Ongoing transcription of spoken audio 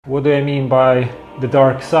What do I mean by the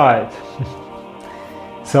dark side?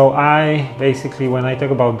 So I basically, when I talk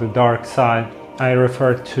about the dark side, I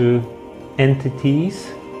refer to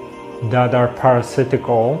entities that are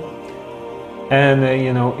parasitical. And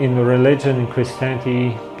in religion, in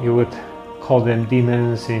Christianity, you would call them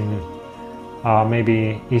demons. In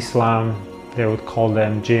maybe Islam, they would call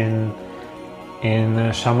them jinn.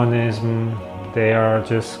 In shamanism, they are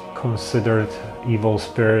just considered evil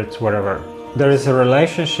spirits, whatever. There is a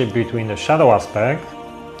relationship between the shadow aspect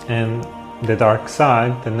and the dark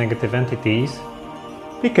side, the negative entities,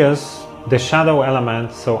 because the shadow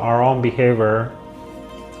element, so our own behavior,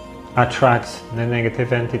 attracts the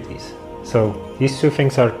negative entities. So these two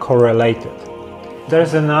things are correlated.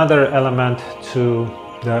 There's another element to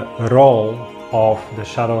the role of the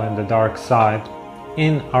shadow and the dark side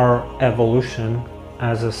in our evolution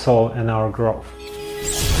as a soul and our growth.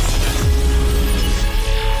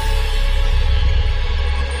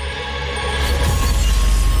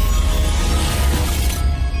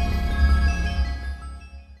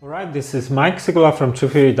 Alright, this is Mike Sigula from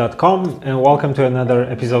TrueTheory.com and welcome to another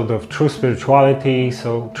episode of True Spirituality.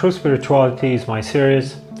 So True Spirituality is my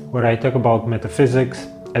series where I talk about metaphysics,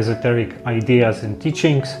 esoteric ideas and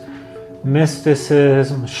teachings,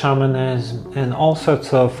 mysticism, shamanism, and all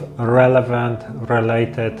sorts of relevant,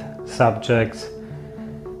 related subjects.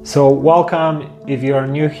 So welcome. If you are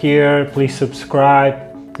new here, please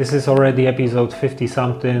subscribe. This is already episode 50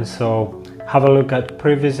 something, so have a look at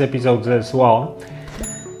previous episodes as well.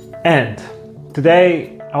 And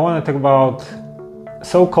today I want to talk about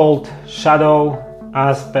so-called shadow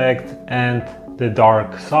aspect and the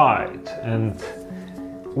dark side, and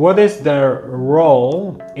what is their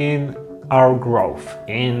role in our growth,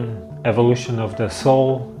 in evolution of the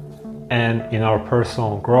soul and in our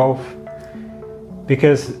personal growth,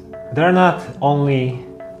 because they're not only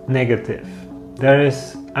negative. There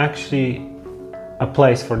is actually a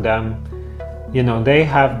place for them. They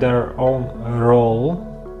have their own role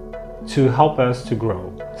to help us to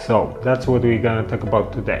grow. So that's what we're gonna talk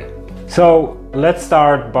about today. So let's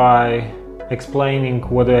start by explaining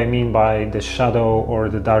what do I mean by the shadow or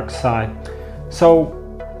the dark side. So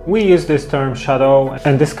we use this term shadow,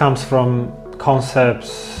 and this comes from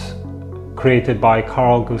concepts created by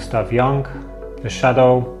Carl Gustav Jung, the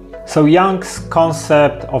shadow. So Jung's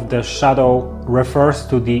concept of the shadow refers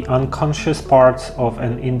to the unconscious parts of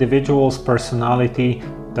an individual's personality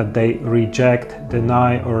that they reject,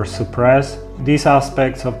 deny, or suppress. These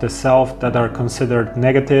aspects of the self that are considered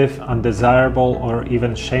negative, undesirable, or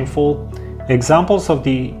even shameful. Examples of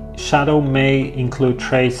the shadow may include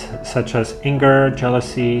traits such as anger,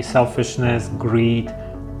 jealousy, selfishness, greed,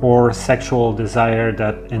 or sexual desire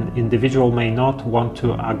that an individual may not want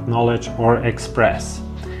to acknowledge or express.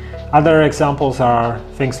 Other examples are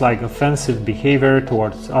things like offensive behavior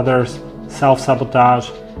towards others, self-sabotage,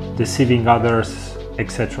 deceiving others,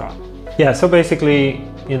 etc. Yeah, so basically,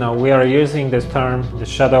 we are using this term, the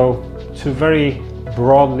shadow, to very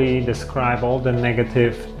broadly describe all the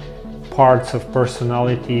negative parts of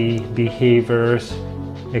personality, behaviors,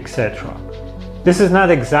 etc. This is not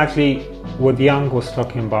exactly what Jung was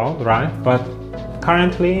talking about, right? But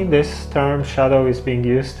currently this term shadow is being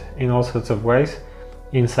used in all sorts of ways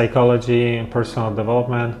in psychology and personal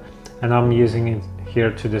development, and I'm using it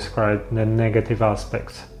here to describe the negative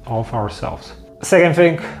aspects of ourselves. Second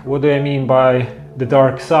thing, what do I mean by the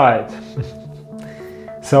dark side?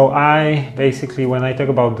 So I basically, when I talk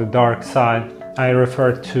about the dark side, I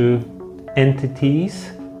refer to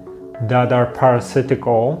entities that are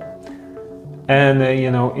parasitical. And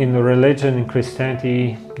in religion, in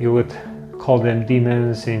Christianity, you would call them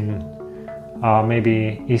demons. In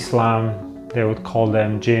maybe Islam, they would call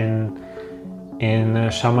them jinn. In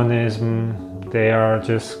shamanism, they are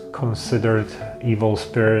just considered evil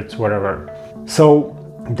spirits, whatever. So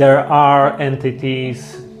there are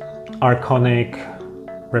entities, archonic,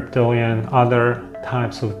 reptilian, other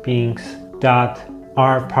types of beings that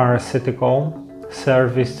are parasitical,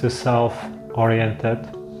 service to self-oriented,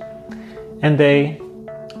 and they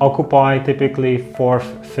occupy typically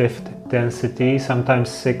 4th, 5th density, sometimes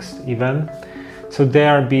 6th even. So they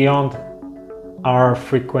are beyond our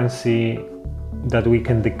frequency that we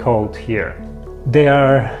can decode here. They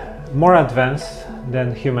are more advanced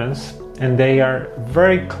than humans, and they are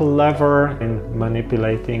very clever in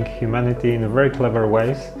manipulating humanity in very clever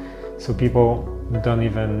ways. So people don't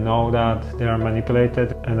even know that they are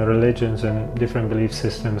manipulated, and religions and different belief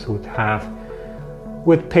systems would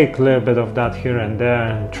pick a little bit of that here and there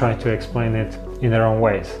and try to explain it in their own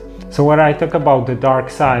ways. So when I talk about the dark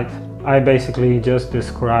side, I basically just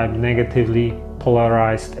describe negatively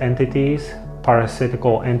polarized entities,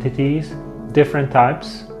 parasitical entities, different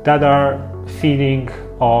types, that are feeding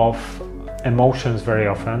of emotions very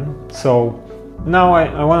often. So now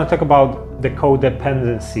I want to talk about the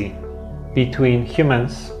codependency between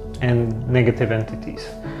humans and negative entities.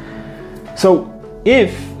 So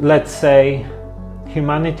if, let's say,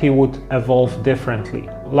 humanity would evolve differently,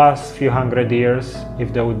 last few hundred years,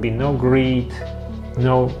 if there would be no greed,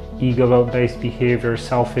 no ego-based behavior,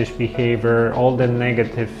 selfish behavior, all the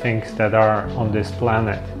negative things that are on this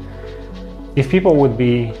planet, if people would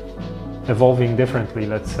be evolving differently,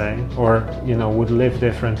 let's say, or would live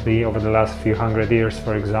differently over the last few hundred years,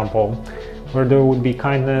 for example, where there would be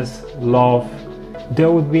kindness, love,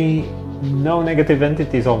 there would be no negative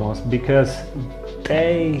entities almost, because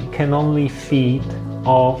they can only feed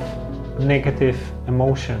off negative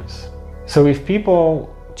emotions. So if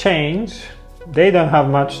people change, they don't have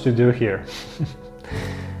much to do here.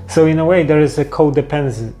 So in a way, there is a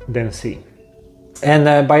codependency.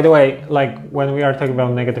 And by the way, like when we are talking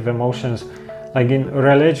about negative emotions, like in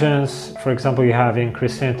religions, for example, you have in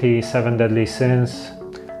Christianity 7 deadly sins: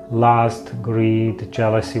 lust, greed,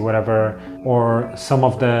 jealousy, whatever, or some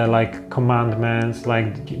of the like commandments,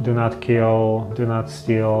 like do not kill, do not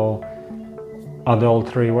steal,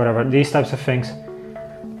 adultery, whatever, these types of things.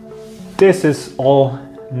 This is all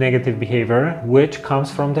negative behavior which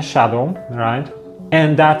comes from the shadow, right?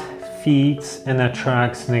 And that feeds and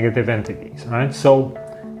attracts negative entities, right? So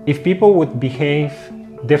if people would behave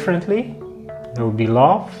differently, there would be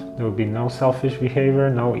love, there would be no selfish behavior,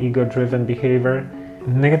 no ego-driven behavior.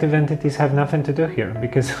 Negative entities have nothing to do here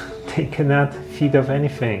because they cannot feed off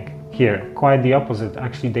anything here. Quite the opposite.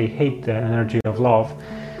 Actually, they hate the energy of love.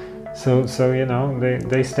 So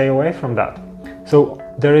they stay away from that. So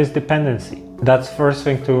there is dependency. That's first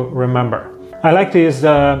thing to remember. I like to use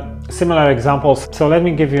similar examples. So let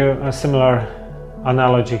me give you a similar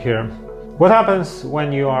analogy here. What happens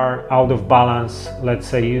when you are out of balance? Let's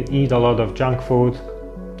say you eat a lot of junk food,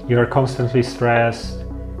 you're constantly stressed.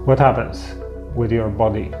 What happens with your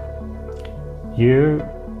body? You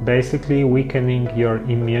basically weakening your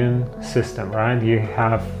immune system, right? You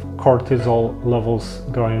have cortisol levels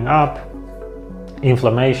going up,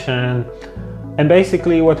 inflammation, and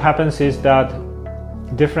basically what happens is that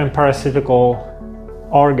different parasitical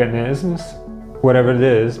organisms, whatever it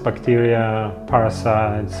is, bacteria,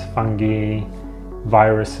 parasites, fungi,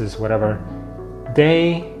 viruses, whatever,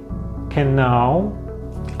 they can now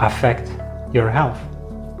affect your health,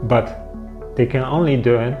 but they can only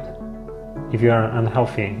do it if you are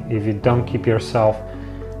unhealthy, if you don't keep yourself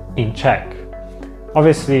in check.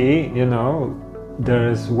 Obviously, there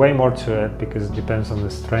is way more to it because it depends on the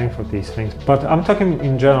strength of these things. But I'm talking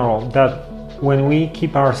in general that when we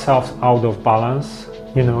keep ourselves out of balance,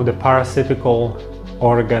 the parasitical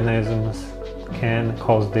organisms can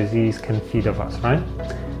cause disease, can feed off us, right?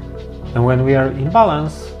 And when we are in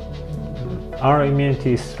balance, our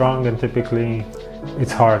immunity is strong and typically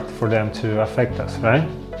it's hard for them to affect us, right?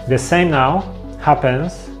 The same now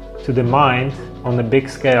happens to the mind on a big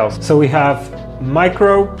scale. So we have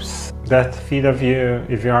microbes that feed off you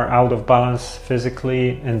if you are out of balance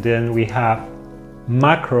physically, and then we have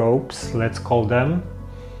macrobes, let's call them,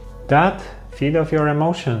 that feed off your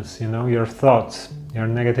emotions, your thoughts, your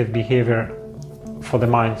negative behavior for the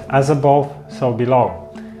mind. As above, so below.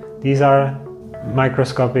 These are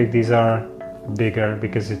microscopic, these are bigger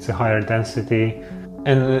because it's a higher density,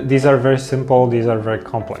 and these are very simple, these are very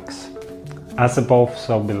complex. As above,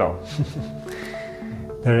 so below.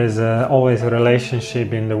 There is always a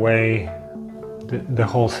relationship in the way the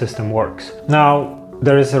whole system works. Now,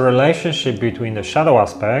 there is a relationship between the shadow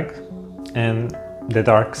aspect and the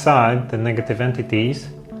dark side, the negative entities,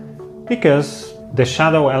 because the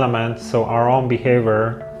shadow element, so our own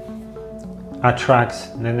behavior, attracts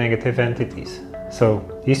the negative entities. So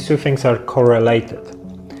these two things are correlated.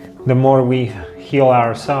 The more we heal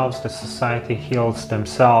ourselves, the society heals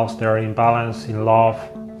themselves, they're in balance, in love,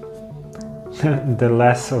 the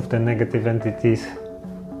less of the negative entities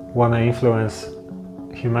want to influence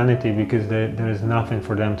humanity because there is nothing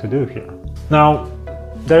for them to do here. Now,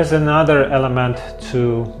 there's another element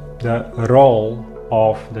to the role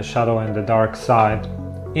of the shadow and the dark side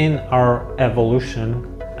in our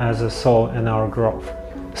evolution as a soul and our growth.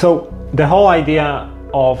 So the whole idea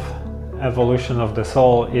of evolution of the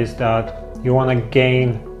soul is that you want to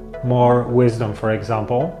gain more wisdom, for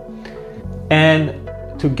example, and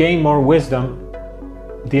to gain more wisdom,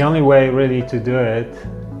 the only way really to do it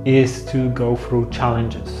is to go through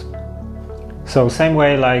challenges. So same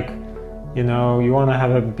way, like, you want to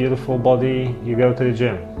have a beautiful body, you go to the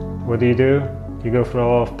gym. What do? You go through a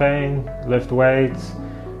lot of pain, lift weights,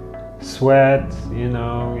 sweat, you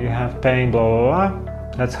have pain, blah, blah,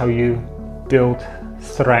 blah. That's how you build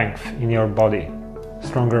strength in your body,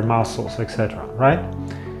 stronger muscles, etc., right?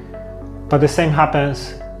 But the same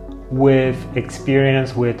happens with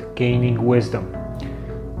experience, with gaining wisdom.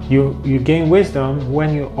 You gain wisdom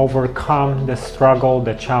when you overcome the struggle,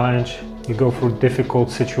 the challenge, you go through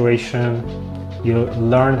difficult situation, you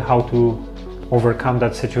learn how to overcome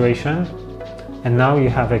that situation, and now you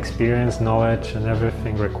have experience, knowledge, and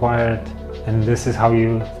everything required, and this is how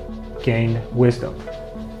you gain wisdom.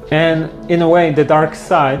 And in a way, the dark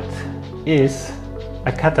side is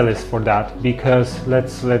a catalyst for that, because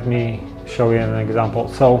let me show you an example.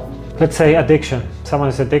 So let's say addiction. Someone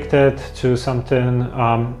is addicted to something.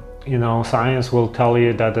 Science will tell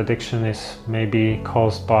you that addiction is maybe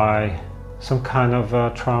caused by some kind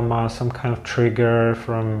of trauma, some kind of trigger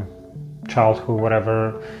from childhood,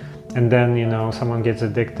 whatever. And then, someone gets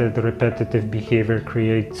addicted, repetitive behavior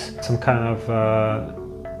creates some kind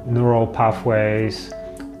of neural pathways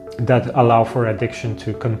that allow for addiction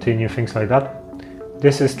to continue, things like that.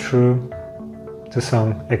 This is true to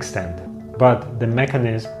some extent, but the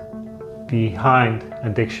mechanism behind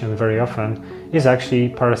addiction very often is actually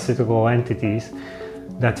parasitical entities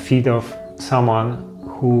that feed off someone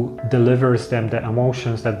who delivers them the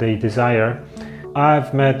emotions that they desire.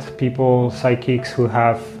 I've met people, psychics, who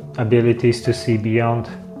have abilities to see beyond,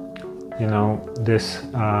 this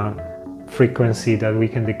frequency that we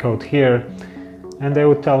can decode here, and they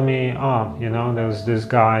would tell me, there was this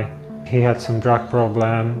guy, he had some drug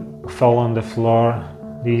problem, fell on the floor,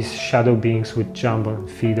 these shadow beings would jump and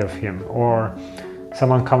feed off him. Or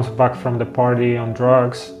someone comes back from the party on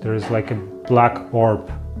drugs, there's like a black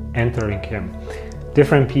orb entering him.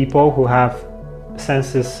 Different people who have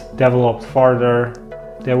senses developed further,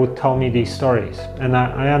 they would tell me these stories, and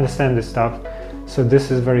I understand this stuff, so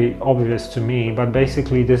this is very obvious to me. But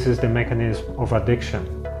basically this is the mechanism of addiction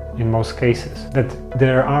in most cases, that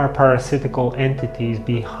there are parasitical entities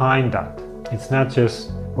behind that. It's not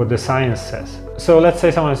just what the science says. So let's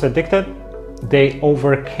say someone is addicted, they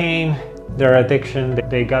overcame their addiction,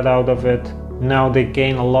 they got out of it, now they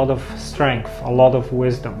gain a lot of strength, a lot of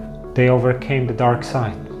wisdom. They overcame the dark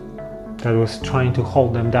side that was trying to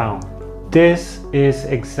hold them down. This is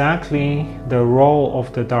exactly the role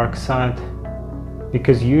of the dark side,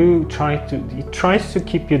 because it tries to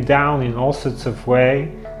keep you down in all sorts of ways,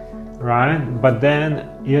 right? But then,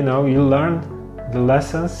 you learn the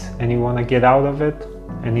lessons and you want to get out of it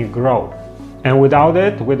and you grow. And without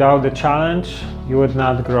the challenge, you would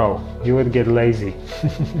not grow. You would get lazy.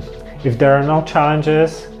 If there are no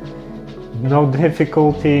challenges, no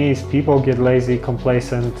difficulties, people get lazy,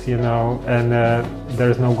 complacent, and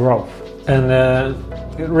there's no growth. And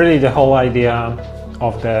really the whole idea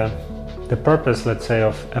of the purpose, let's say,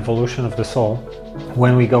 of evolution of the soul,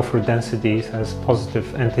 when we go through densities as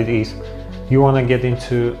positive entities, you want to get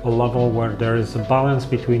into a level where there is a balance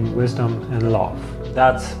between wisdom and love.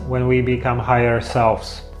 That's when we become higher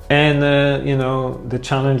selves. And the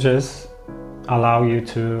challenges allow you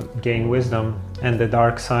to gain wisdom, and the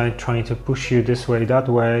dark side trying to push you this way, that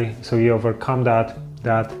way, so you overcome that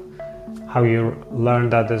how you learn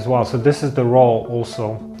that as well. So this is the role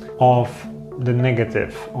also of the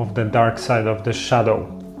negative, of the dark side, of the shadow.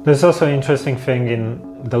 There's also an interesting thing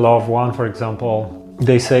in the Law of One, for example.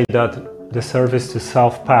 They say that the service to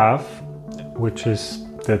self path, which is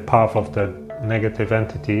the path of the negative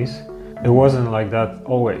entities, it wasn't like that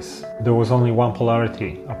always. There was only one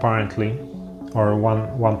polarity, apparently, or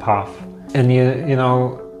one path. And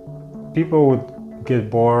people would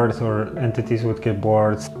get bored, or entities would get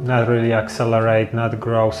bored, not really accelerate, not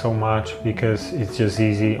grow so much, because it's just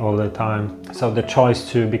easy all the time. So the choice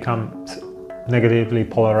to become negatively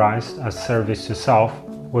polarized as service to self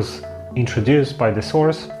was introduced by the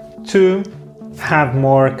source to have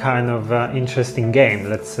more kind of interesting game,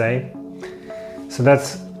 let's say. So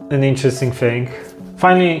that's an interesting thing.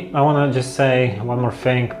 Finally, I want to just say one more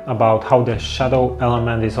thing about how the shadow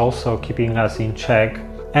element is also keeping us in check.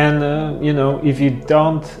 And if you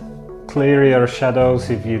don't clear your shadows,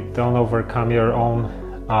 if you don't overcome your own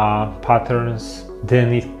patterns,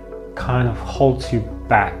 then it kind of holds you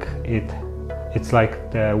back. It's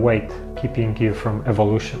like the weight keeping you from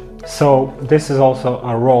evolution. So this is also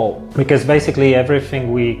a role, because basically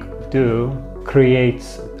everything we do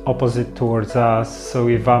creates opposite towards us. So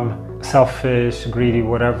if I'm selfish, greedy,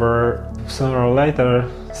 whatever, sooner or later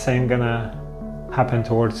same gonna happen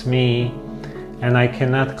towards me, and I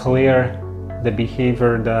cannot clear the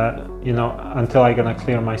behavior that until I gonna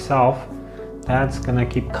clear myself. That's gonna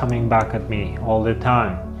keep coming back at me all the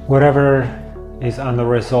time. Whatever is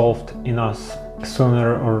unresolved in us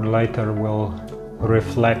sooner or later will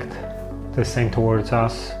reflect the same towards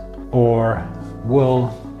us, or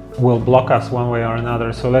will will block us one way or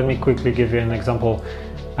another. So let me quickly give you an example.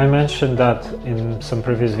 I mentioned that in some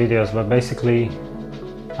previous videos, but basically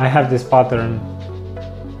I have this pattern,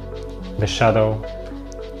 the shadow.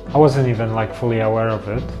 I wasn't even like fully aware of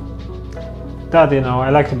it. That, you know, I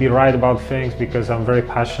like to be right about things because I'm very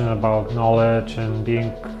passionate about knowledge and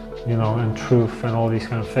being, you know, and truth and all these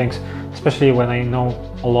kind of things, especially when I know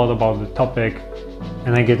a lot about the topic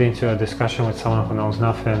and I get into a discussion with someone who knows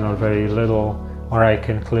nothing or very little, or I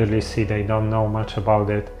can clearly see they don't know much about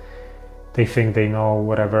it. They think they know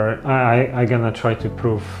whatever. I gonna try to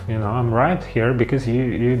prove, you know, I'm right here because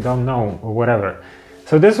you don't know or whatever.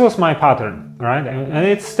 So this was my pattern, right? And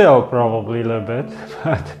it's still probably a little bit,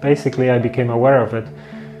 but basically I became aware of it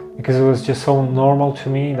because it was just so normal to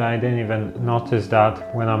me that I didn't even notice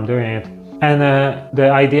that when I'm doing it. And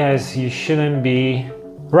the idea is you shouldn't be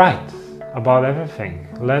right about everything.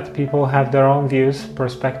 Let people have their own views,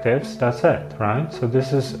 perspectives, that's it, right? So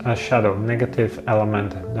this is a shadow, negative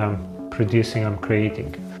element that I'm producing, I'm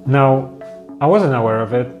creating. Now, I wasn't aware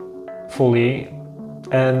of it fully,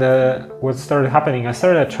 and what started happening, I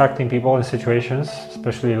started attracting people in situations,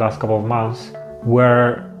 especially last couple of months,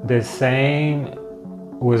 where the same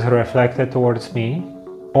was reflected towards me,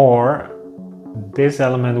 or this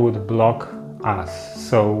element would block us.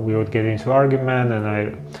 So we would get into argument,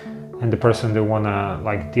 and the person didn't want to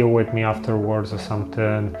like deal with me afterwards or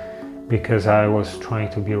something because I was trying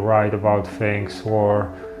to be right about things,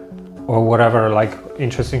 or whatever. Like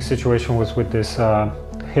interesting situation was with this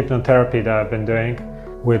hypnotherapy that I've been doing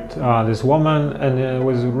with this woman, and it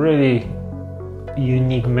was really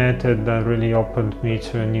unique method that really opened me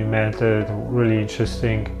to a new method, really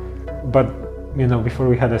interesting. But you know, before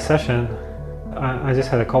we had a session, I just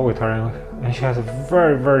had a call with her, and she has a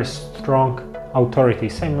very, very strong authority,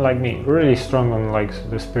 same like me, really strong on like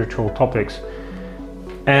the spiritual topics.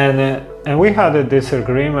 And we had a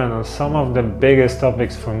disagreement on some of the biggest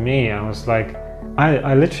topics for me. I was like,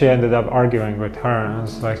 I literally ended up arguing with her. I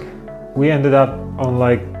was like, we ended up on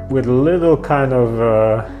like with little kind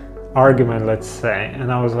of argument, let's say.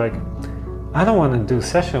 And I was like, I don't want to do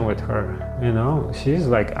session with her, you know, she's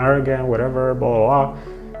like arrogant, whatever, blah, blah, blah.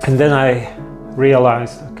 And then I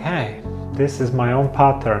realized, okay, this is my own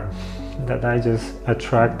pattern that I just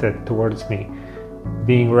attracted towards me,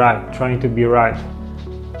 being right, trying to be right.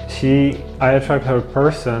 I attract her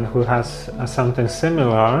person who has something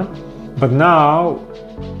similar, but now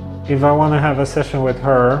if I want to have a session with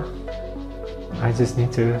her, I just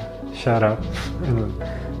need to shut up and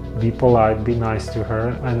be polite, be nice to her,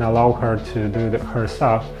 and allow her to do her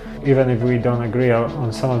stuff, even if we don't agree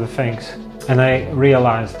on some of the things. And I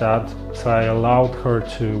realized that, so I allowed her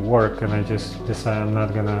to work, and I just decided I'm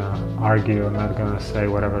not gonna argue, I'm not gonna say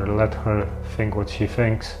whatever, let her think what she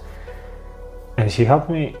thinks. And she helped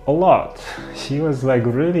me a lot. She was like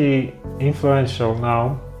really influential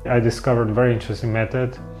now. I discovered a very interesting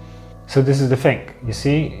method. So this is the thing, you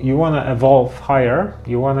see, you want to evolve higher,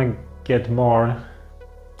 you want to get more,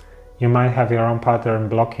 you might have your own pattern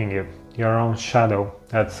blocking you, your own shadow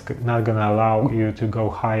that's not going to allow you to go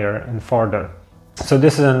higher and further. So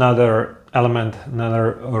this is another element,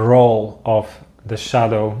 another role of the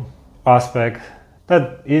shadow aspect,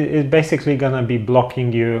 that it's basically going to be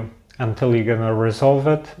blocking you until you're going to resolve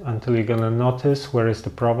it, until you're going to notice where is the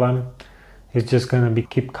problem. It's just going to be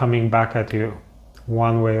keep coming back at you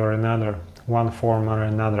one way or another, one form or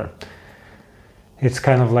another. It's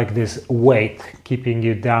kind of like this weight keeping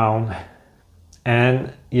you down,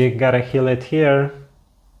 and you gotta heal it here,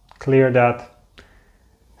 clear that,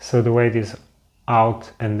 so the weight is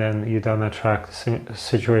out, and then you don't attract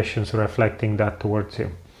situations reflecting that towards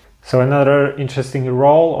you. So another interesting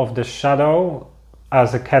role of the shadow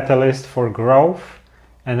as a catalyst for growth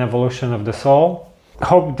and evolution of the soul.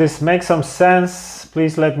 Hope this makes some sense.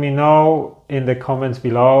 Please let me know in the comments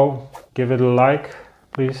below. Give it a like.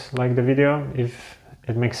 Please like the video if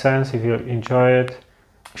it makes sense, if you enjoy it.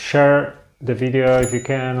 Share the video if you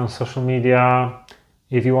can on social media.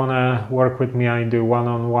 If you want to work with me, I do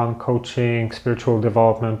one-on-one coaching, spiritual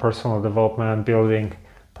development, personal development, building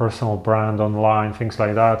personal brand online, things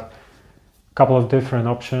like that. A couple of different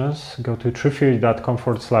options. Go to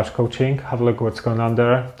truetheory.com/coaching. Have a look what's going on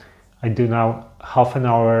there. I do now half an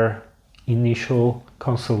hour initial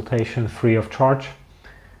consultation free of charge.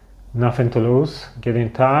 Nothing to lose. Get in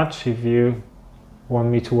touch if you want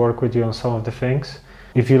me to work with you on some of the things.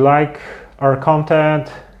 If you like our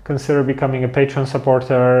content, consider becoming a Patreon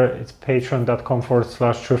supporter. It's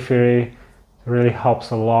patreon.com/truetheory. It really helps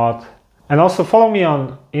a lot. And also follow me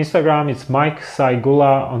on Instagram. It's Mike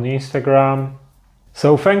Saigula on Instagram.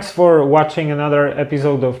 So thanks for watching another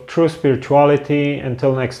episode of True Spirituality.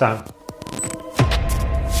 Until next time.